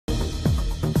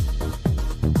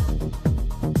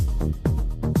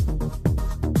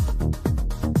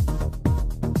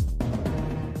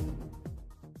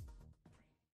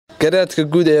Garaadka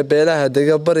Guud ee Beelaha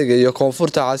dega Bariga iyo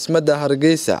Koonfurta caasimadda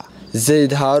Hargeysa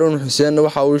Zayd Harun Hussein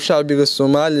waxa uu shacbiga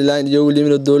Soomaaliland iyo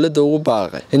waliba dawladda ugu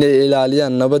baaqay inay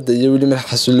ilaaliyaan nabadda iyo waliba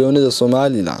xasiloonida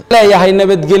Soomaaliland. Leeyahay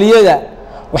nabadgeliyada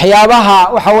waxyaabaha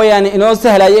waxa weeyaan inoo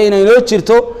sahlaya inoo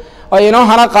jirto oo inoo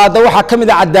hana qaado waxa kamid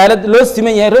ah cadaalad loo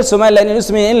siman yahay reer Soomaaliland inuu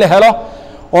siman yahay in la helo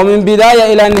oo min bidaaya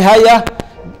ilaa nihaaya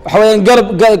waxa weeyaan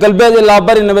galbeed ilaa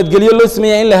bari nabadgeliyo loo siman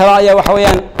yahay in la helo ayaa waxa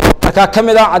weeyaan marka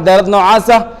kamid ah cadaalad noocaas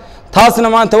ah taasna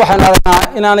maanta waxaan aragnaa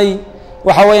inaanay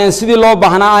waxa weeyaan sidii loo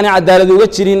baahnaa aan cadaalad uga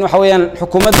jirin waxa weeyaan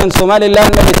xukuumaddan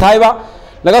Soomaaliland ay tahayba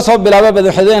laga soo bilaabo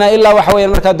madaxweynaha ilaa waxa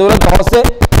weeyaan marka dawladda hoose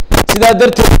sida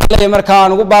darteed marka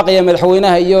aan ugu baaqayaa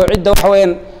madaxweynaha iyo cidda waxa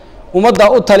weeyaan ummadda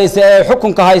u talisay ee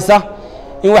xukunka haysa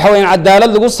in waxa weeyaan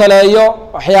cadaalad lagu saleeyo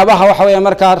waxyaabaha waxa weeyaan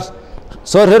marka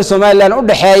soo reer Soomaaliland u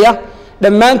dhaxeeya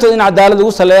dhamaantood in cadaalad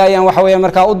lagu saleeyo ayaan waxa weeyaan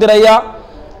marka u diraya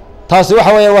taasi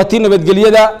waxa weeyaan waa tii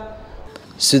nabadgelyada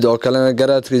sidoo kale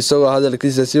garaadka isagoo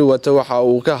hadalkiisa si wata waxa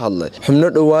uu ka hadlay xubno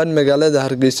dhawaan magaalada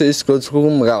Hargeysa iskood ku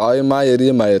magacaabay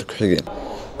maayar ku xigeen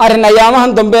arin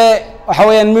ayaamahan dambe waxa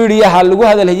weeyaan meediyaha lagu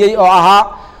hadalhayay oo ahaa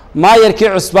maayarkii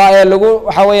cusba ee lagu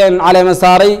waxa weeyaan caleema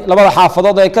saaray labada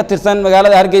xaafadood ee ka tirsan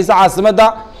magaalada Hargeysa caasimadda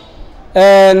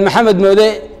Maxamed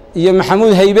Moode iyo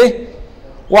Maxamuud Haybe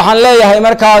waxaan leeyahay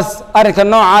markaas arinka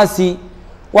noocaasi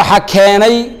waxa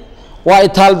keenay waa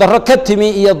itaal darro ka timi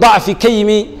iyo dacfi ka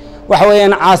yimi waxa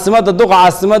weeyaan caasimadda duqa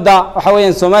caasimadda waxa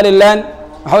weeyaan Soomaaliland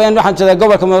waxa weeyaan waxaan jeedaa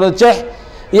gobolka Maroodijeex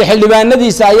iyo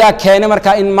xildhibaanadiisa ayaa keenay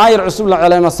marka in maayar cusub la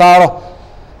caleema saaro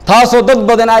taasoo dad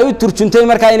badan ay u turjuntay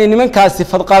marka inay nimankaasi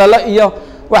fadqalala iyo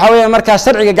waxa weeyaan marka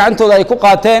sharciga gacantooda ay ku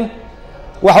qaateen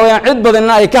waxa weeyaan cid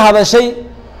badanna ay ka hadashay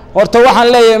horta waxaan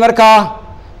leeyahay marka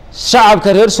shacabka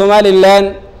reer Soomaaliland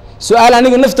su'aal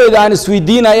anigu naftooda aan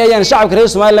isweydiinayo ayaan shacabka reer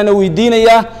Soomaaliland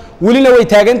weydiinaya welina way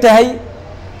taagan tahay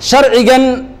sharcigan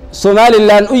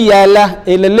Soomaaliland u yaala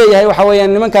ee la leeyahay waxa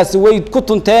weeyaan nimankaasi way ku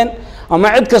tunteen ama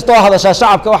cid kasto oo hadasha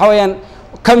shacabka waxa weeyaan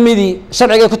kamidi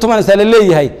sharciga ku tumanaysa la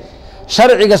leeyahay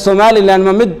sharciga Soomaaliland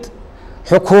ma mid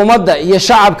xukuumadda iyo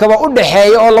shacabkaba u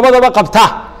dhaxeeyo oo labadaba qabta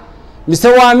mise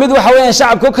waa mid waxa weeyaan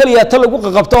shacabka kaliya ta lagu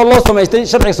qabto oo loo sameystay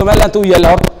sharciga Soomaaliland u yaala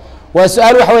horta waa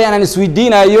su'aal waxa weeyaan aan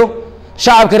isweydiinayo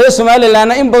shacabka reer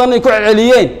Soomaaliland in badan ay ku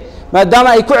celceliyeen maadaama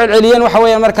ay ku celceliyeen waxa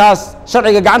weeyaan markaas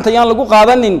sharciga gacanta yaan lagu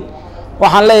qaadanin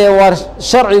waxaan leeyahay war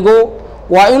sharcigu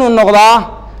waa inuu noqdaa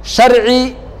sharci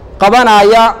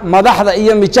qabanaya madaxda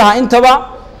iyo mijaha intaba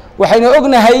waxayna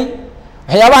ognahay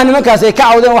waxyaabaha nimankaas ay ka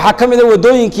cawdeen waxa kamid ah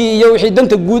wadooyinkii iyo wixii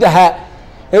danta guud ahaa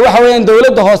ee waxa weeyaan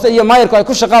dawladda hoose iyo maayarku ay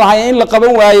ku shaqo lahaayeen in la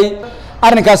qaban waayay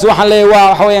arrinkaas waxaan leeyahay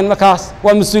waxa weeyaan markaas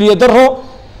waa mas'uuliyad darro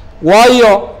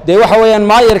waayo de waxa weeyaan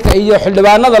maayarka iyo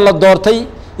xildhibaanada la doortay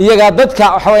iyaga dadka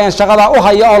waxa weeyaan shaqada u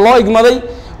haya oo loo igmaday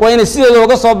waa inay sideeda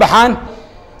uga soo baxaan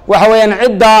waxa weeyaan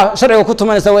cidda sharciga ku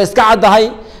tumanaysa way iska cadahay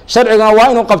sharciguna waa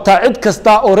inuu qabtaa cid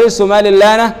kasta oo reer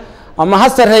Soomaaliland ama ha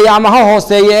sareeyo ama ha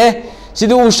hooseeyo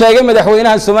sidii uu sheegay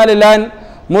madaxweynaha Soomaaliland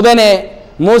mudane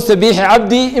Muuse Biixi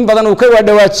Cabdi in badan uu ka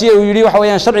wadhawaajiyay uu yiri waxa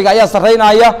weeyaan sharciga ayaa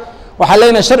sareynaya waxa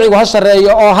leeyna sharcigu ha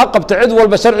sareeyo oo ha qabto cid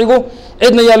walba sharcigu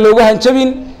cidna yaa looga hanjabin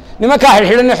nimanka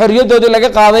xirxiran xorriyadoodii laga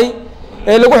qaaday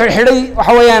ee lagu xirxiray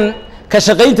waxa weeyaan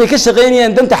ka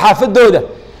shaqeynayeen danta xaafadooda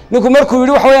ninku markuu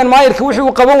yiri waxa weeyaan maayirka wixii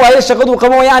uu qaban waayay shaqadu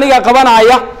qaban waayay aniga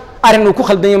qabanaya arin uu ku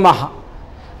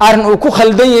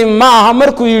khaldan yahay maaha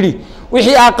markuu yiri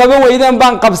wixii aan qaban weydeen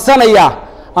baan qabsanaya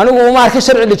anigu uma arka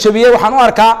sharci la jabiyay waxaan u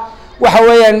arkaa waxa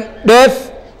weeyaan dheef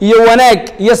iyo wanaag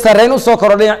iyo sareyn u soo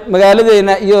korodhay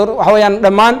magaaladeena iyo waxa weeyaan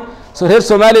dhamaan reer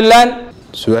Soomaaliland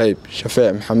Suhayb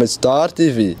Shafii Maxamed Star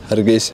TV Hargeysa